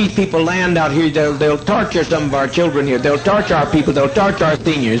 If these people land out here, they'll torture some of our children here. They'll torture our people. They'll torture our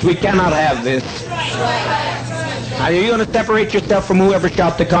seniors. We cannot have this. Are you going to separate yourself from whoever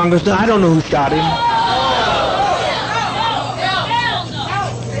shot the congressman? I don't know who shot him.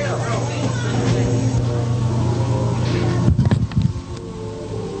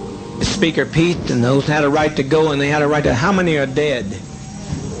 Speaker Pete and those had a right to go, and they had a right to... How many are dead?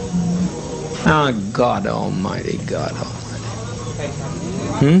 Oh, God Almighty, God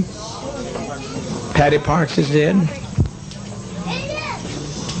Almighty. Patty Parks is dead?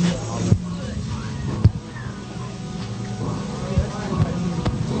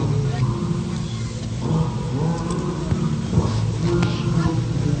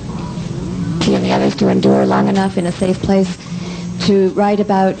 And the others to endure long enough in a safe place to write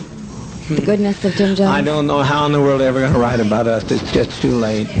about the goodness of Jim Jones? I don't know how in the world they're ever going to write about us. It's just too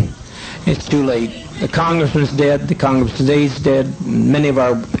late. It's too late. The congressman's dead. The congressman's dead. Many of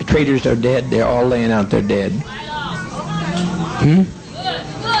our traitors are dead. They're all laying out there dead.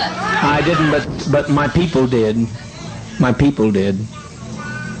 I didn't, but my people did. My people did.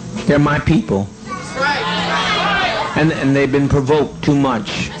 They're my people. And they've been provoked too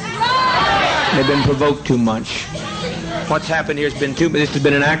much. They've been provoked too much. What's happened here has been this has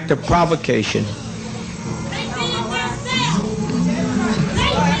been an act of provocation.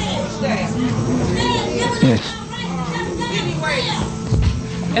 Yes.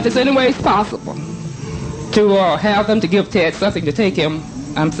 If it's any way possible to have them to give Ted something to take him,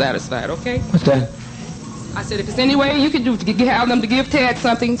 I'm satisfied, okay? What's that? I said, if it's any way you can do to have them to give Ted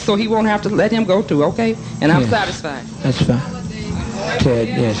something so he won't have to let him go too, okay? And I'm satisfied. That's fine. Ted,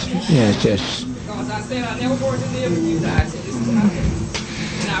 yes. Because I said I never wanted to live with you guys.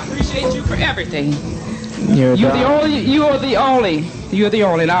 And I appreciate you for everything. You're the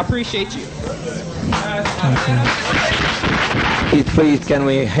only, and I appreciate you. Please, can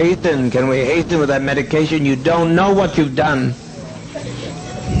we hasten with that medication? You don't know what you've done.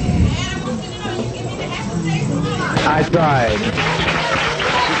 I tried.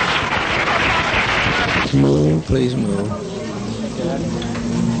 Move, please move.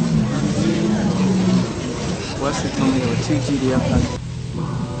 Wesley told me there were 2 GDF.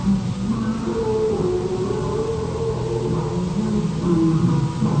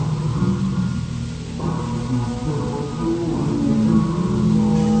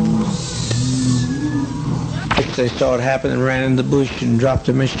 They saw it happen and ran in the bush and dropped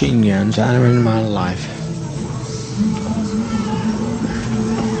their machine guns. I never in my life.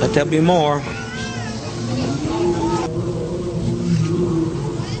 But there'll be more.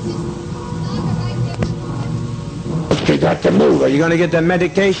 You got to move. Are you going to get the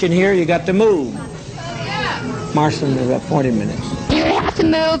medication here? You got to move. Marston, there's about 40 minutes. You have to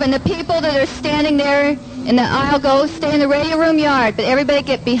move, and the people that are standing there in the aisle go stay in the radio room yard, but everybody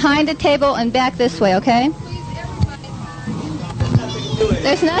get behind the table and back this way, okay?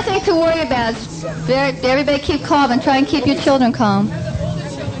 There's nothing to worry about. Everybody keep calm and try and keep your children calm.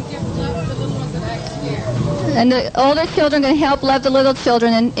 And the older children can help love the little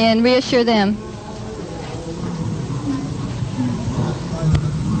children and reassure them.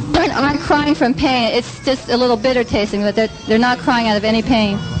 Children aren't crying from pain. It's just a little bitter tasting, but they're not crying out of any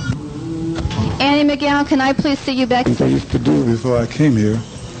pain. Annie McGowan, can I please see you back? I used to do before I came here.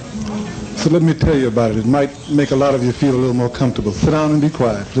 So let me tell you about it. It might make a lot of you feel a little more comfortable. Sit down and be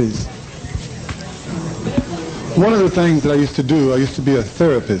quiet, please. One of the things that I used to do, I used to be a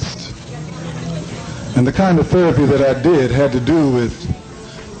therapist. And the kind of therapy that I did had to do with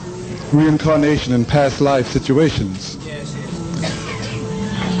reincarnation and past life situations.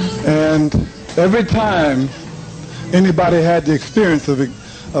 And every time anybody had the experience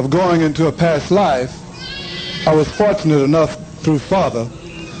of going into a past life, I was fortunate enough through Father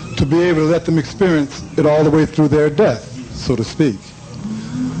to be able to let them experience it all the way through their death, so to speak.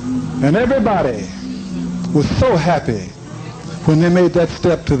 And everybody was so happy when they made that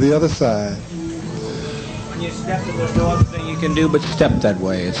step to the other side. When you step, there's no other thing you can do but step that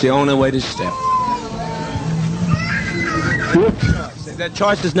way. It's the only way to step. That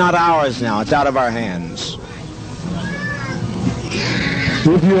choice is not ours now. It's out of our hands.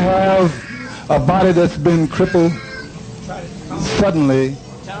 If you have a body that's been crippled, suddenly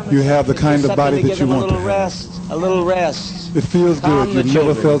you have the kind of body that you want to have. A little rest. It feels good. You've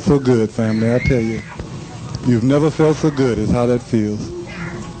never felt so good, family, I tell you. You've never felt so good is how that feels.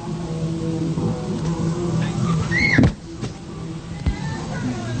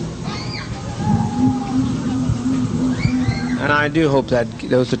 And I do hope that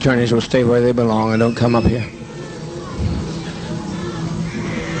those attorneys will stay where they belong and don't come up here.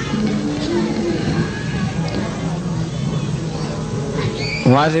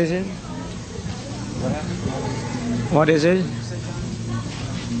 What is it? What is it?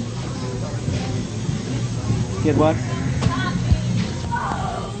 Get what?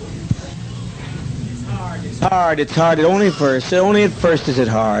 It's hard. Only at first. Only at first is it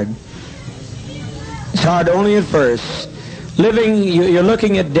hard. It's hard only at first. Living, you're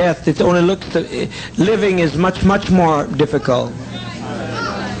looking at death. It only living is much more difficult.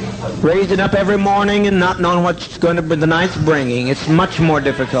 Raising up every morning and not knowing what's going to be the night's bringing. It's much more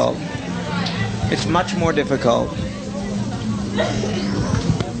difficult. It's much more difficult.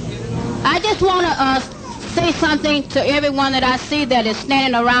 I just want to say something to everyone that I see that is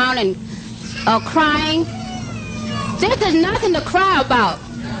standing around and crying. This is nothing to cry about.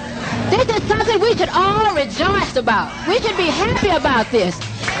 This is something we should all rejoice about. We should be happy about this.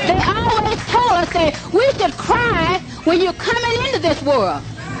 They always told us that we should cry when you're coming into this world.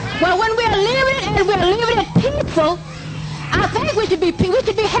 Well, when we're living and we're living it peaceful, I think we should be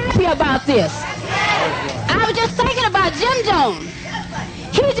happy about this. I was just thinking about Jim Jones.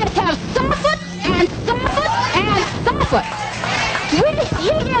 He just has suffered and suffered and suffered. He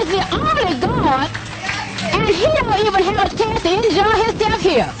is the only God, and he don't even have a chance to enjoy himself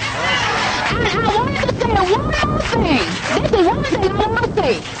here. And I wanted to say one more thing. This is one thing I want to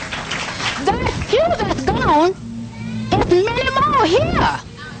say. That few that's gone, it's many more here.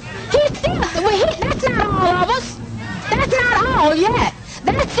 That's not all of us. That's not all yet.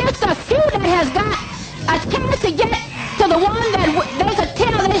 That's just a few that has got a chance to get to the one that they could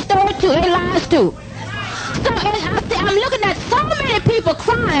tell their story to, their lives to. So I'm looking at so many people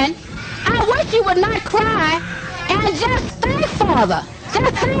crying. I wish you would not cry and just thank Father.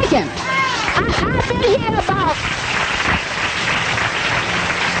 Just thank him. I've been here about...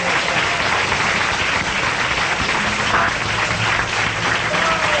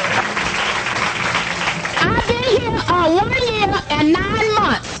 I've been here 1 year and 9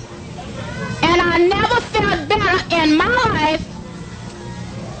 months. And I never felt better in my life,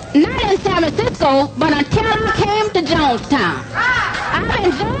 not in San Francisco, but until I came to Jonestown. I've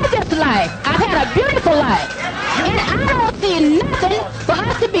enjoyed this life. I've had a beautiful life. And I don't see nothing for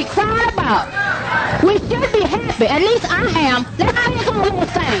us to be crying about. We should be happy. At least I am. Let's sing some little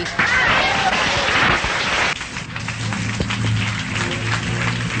things.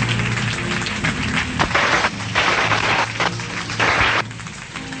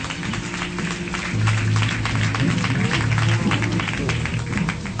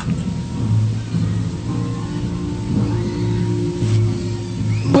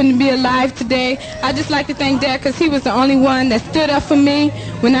 Wouldn't be alive today. I just like to thank Dad because he was the only one that stood up for me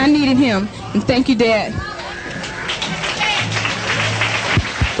when I needed him. And thank you, Dad.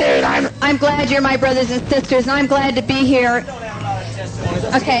 I'm glad you're my brothers and sisters, and I'm glad to be here.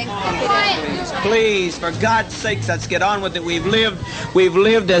 Okay. Please, for God's sakes, let's get on with it. We've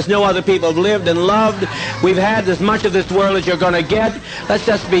lived as no other people have lived and loved. We've had as much of this world as you're going to get. Let's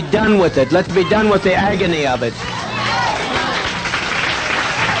just be done with it. Let's be done with the agony of it.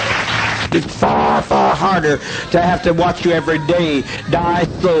 It's far harder to have to watch you every day die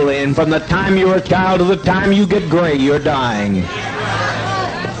slowly, and from the time you're a child to the time you get gray, you're dying.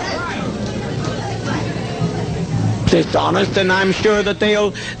 Dishonest, and I'm sure that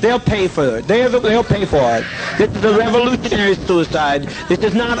they'll pay for it. They'll pay for it. This is a revolutionary suicide. This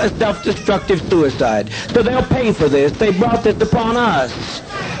is not a self-destructive suicide. So they'll pay for this. They brought this upon us,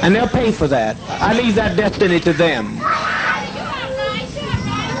 and they'll pay for that. I leave that destiny to them.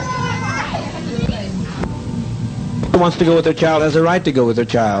 Who wants to go with their child has a right to go with their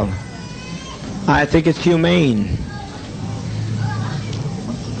child. I think it's humane.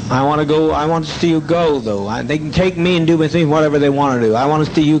 I want to go. I want to see you go, though. They can take me and do with me whatever they want to do. I want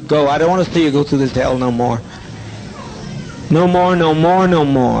to see you go. I don't want to see you go through this hell no more. No more, no more, no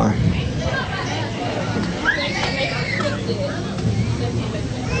more.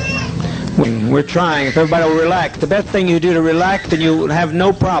 We're trying. If everybody will relax. The best thing you do to relax, then you'll have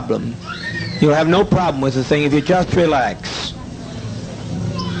no problem. You'll have no problem with the thing if you just relax.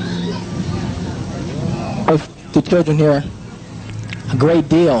 Of the children here, a great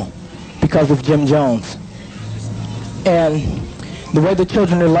deal because of Jim Jones. And The way the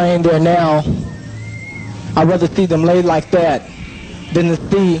children are laying there now, I'd rather see them laid like that than to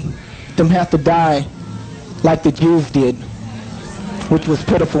see them have to die like the Jews did, which was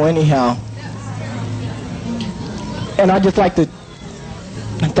pitiful anyhow. And I'd just like to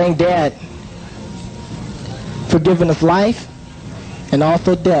thank Dad for giving us life and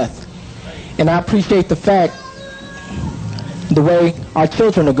also death. And I appreciate the fact, the way our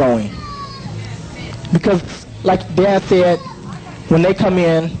children are going. Because like Dad said, when they come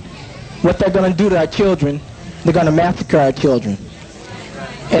in, what they're going to do to our children, they're going to massacre our children.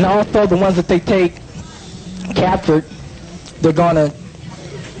 And also the ones that they take captured, they're going to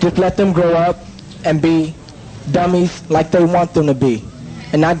just let them grow up and be dummies like they want them to be,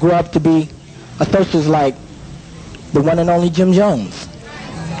 and not grow up to be a socialist like the one and only Jim Jones.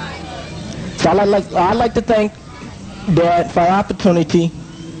 So I'd like to thank Dad for our opportunity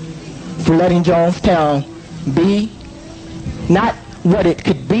for letting Jonestown be not what it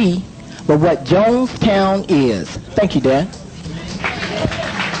could be, but what Jonestown is. Thank you, Dad.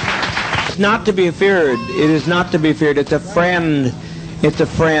 It's not to be feared. It is not to be feared. It's a friend. It's a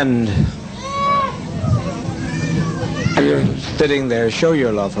friend. You're sitting there. Show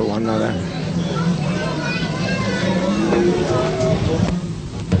your love for one another.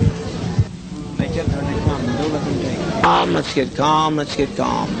 Let's get calm. Let's get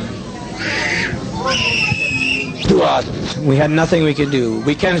calm. To us, we had nothing we could do.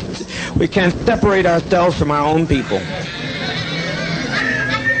 We can't separate ourselves from our own people.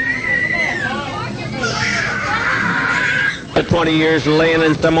 For 20 years laying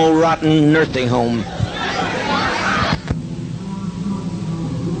in some old rotten nursing home.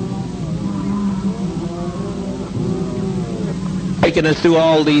 Taking us through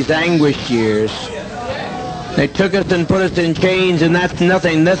all these anguished years. They took us and put us in chains, and that's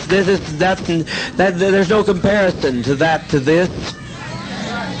nothing. There's no comparison to that, to this.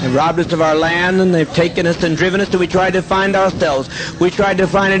 They robbed us of our land, and they've taken us and driven us till we tried to find ourselves. We tried to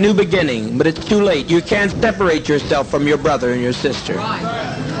find a new beginning, but it's too late. You can't separate yourself from your brother and your sister.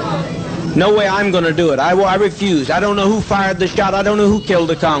 No way I'm going to do it. I refuse. I don't know who fired the shot. I don't know who killed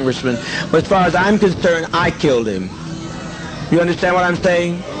the congressman. But as far as I'm concerned, I killed him. You understand what I'm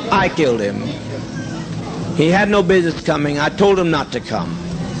saying? I killed him. He had no business coming. I told him not to come.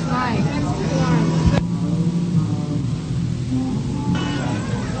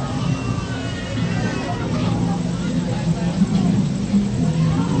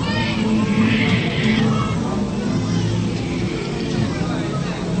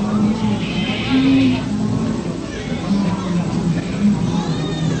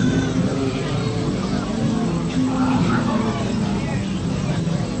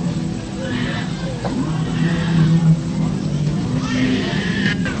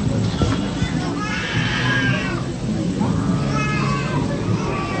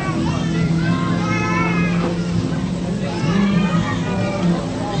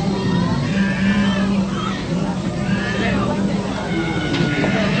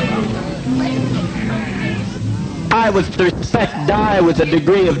 With respect, die with a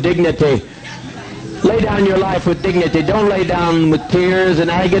degree of dignity. Lay down your life with dignity. Don't lay down with tears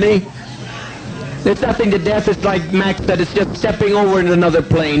and agony. There's nothing to death. It's like Max said, it's just stepping over into another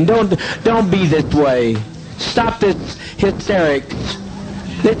plane. Don't be this way. Stop this hysterics.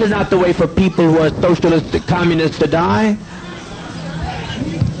 This is not the way for people who are socialists, communists to die.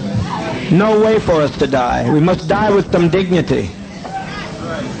 No way for us to die. We must die with some dignity.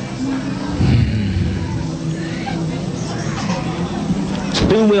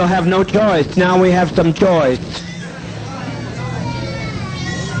 Soon we'll have no choice. Now we have some choice.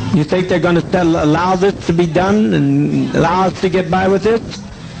 You think they're going to allow this to be done and allow us to get by with this?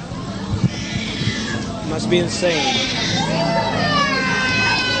 Must be insane.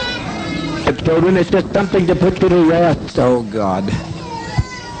 Children, it's just something to put you to rest. Oh, God.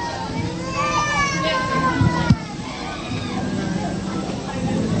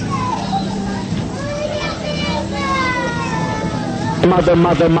 Mother,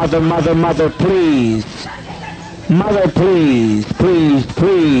 mother, mother, mother, mother, please. Mother, please, please,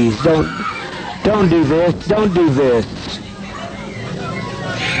 please, don't do this, don't do this.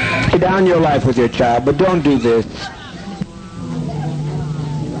 Lay down your life with your child, but don't do this.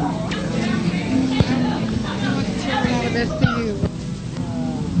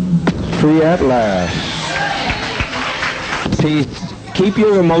 Free at last. Peace. Keep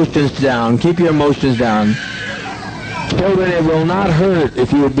your emotions down, keep your emotions down. Children, it will not hurt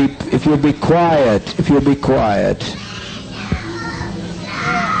if you'll be quiet. If you'll be quiet.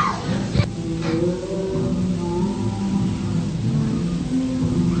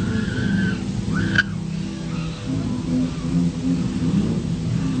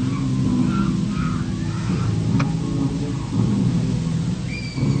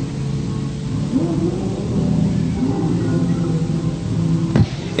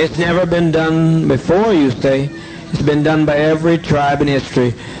 It's never been done before, you say. It's been done by every tribe in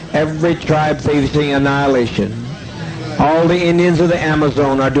history. Every tribe facing annihilation. All the Indians of the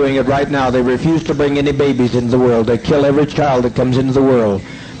Amazon are doing it right now. They refuse to bring any babies into the world. They kill every child that comes into the world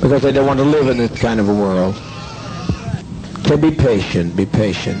because they don't want to live in this kind of a world. So be patient, be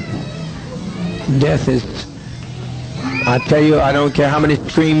patient. Death is, I tell you, I don't care how many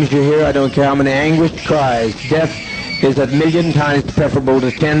screams you hear, I don't care how many anguished cries. Death is a million times preferable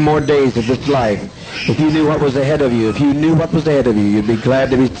to 10 more days of this life. If you knew what was ahead of you, if you knew what was ahead of you, you'd be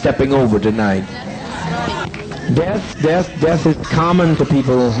glad to be stepping over tonight. Death is common to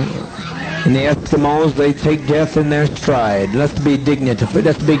people. In the Eskimos, they take death in their stride. Let's be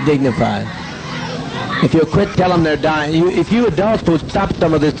dignified. If you quit telling them they're dying, if you adults would stop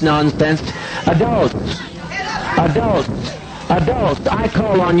some of this nonsense, adults, I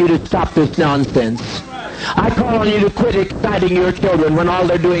call on you to stop this nonsense. I call on you to quit exciting your children when all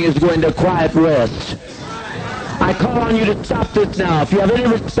they're doing is going to quiet rest. I call on you to stop this now. If you have any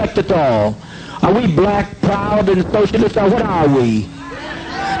respect at all, are we black, proud, and socialist, or what are we?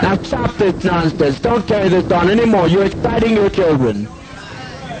 Now stop this nonsense. Don't carry this on anymore. You're exciting your children.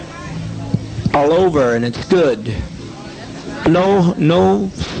 All over, and it's good. No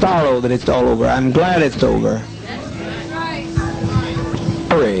sorrow that it's all over. I'm glad it's over.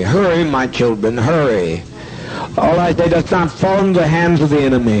 Hurry, hurry, my children, hurry. All I say does not fall into the hands of the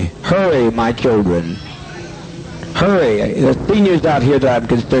enemy. Hurry, my children. Hurry. The seniors out here that I'm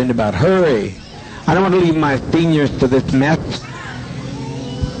concerned about. Hurry. I don't want to leave my seniors to this mess.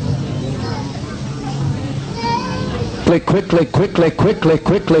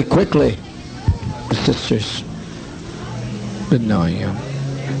 Quickly. Sisters, good knowing you.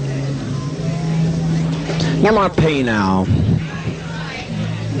 No more pain, Al.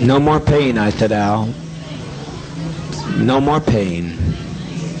 No more pain, I said, Al. No more pain.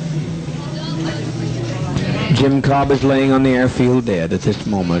 Jim Cobb is laying on the airfield dead at this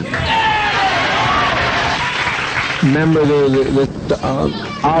moment. Remember the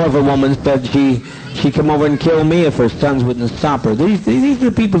Oliver woman said she'd come over and kill me if her sons wouldn't stop her. These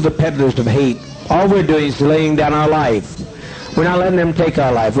are people, the peddlers of hate. All we're doing is laying down our life. We're not letting them take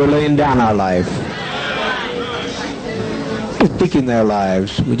our life. We're laying down our life. We're taking their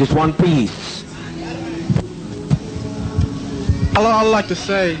lives. We just want peace. All I'd like to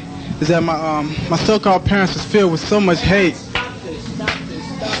say is that my so-called parents was filled with so much hate.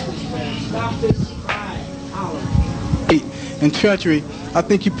 And treachery. I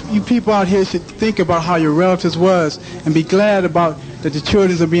think you people out here should think about how your relatives was and be glad about that the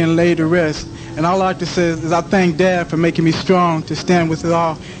children are being laid to rest. And all I like to say is I thank Dad for making me strong to stand with it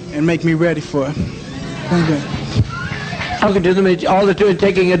all and make me ready for it. Thank you. All they're doing is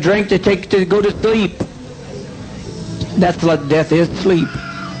taking a drink to go to sleep. That's what death is, sleep.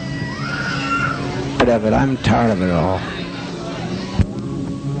 I'm tired of it all.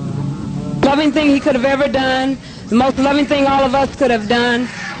 Loving thing he could have ever done. The most loving thing all of us could have done.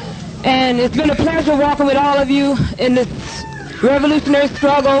 And it's been a pleasure walking with all of you in this revolutionary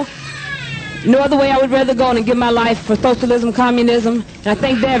struggle. No other way I would rather go than give my life for socialism, communism. And I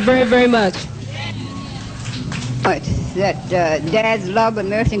thank Dad very, very much. That Dad's love and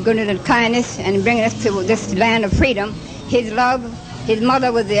mercy and goodness and kindness and bringing us to this land of freedom. His love, his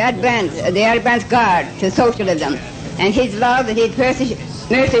mother was the advance guard to socialism. And his love and his mercy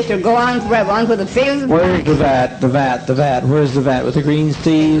should go on forever, on to the fields. Where's the vat? Where's the vat with the green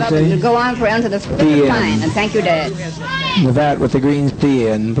sea? Go on forever to the fields of pine. And thank you, Dad. The vat with the green sea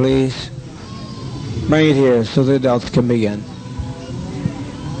in, please. Bring it here so the adults can begin.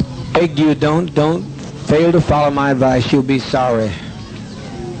 Beg you, don't fail to follow my advice. You'll be sorry.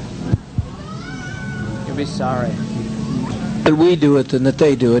 You'll be sorry. That we do it and that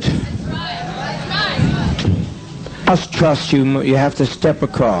they do it. Must trust you. You have to step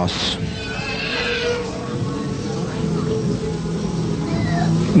across.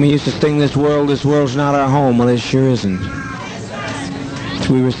 We used to sing this world's not our home. Well, it sure isn't. As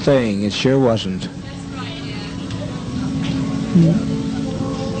we were saying, it sure wasn't.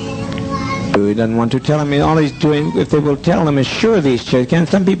 He doesn't want to tell him. All he's doing, if they will tell him, assure these children.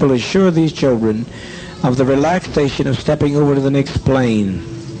 Some people assure these children of the relaxation of stepping over to the next plane.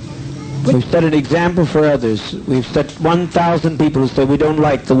 We've set an example for others. We've set 1,000 people who say we don't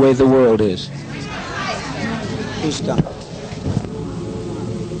like the way the world is. Stop.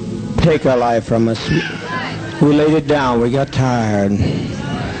 Take our life from us. We laid it down. We got tired.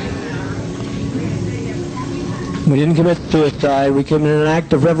 We didn't commit suicide. We committed an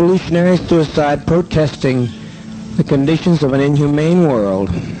act of revolutionary suicide protesting the conditions of an inhumane world.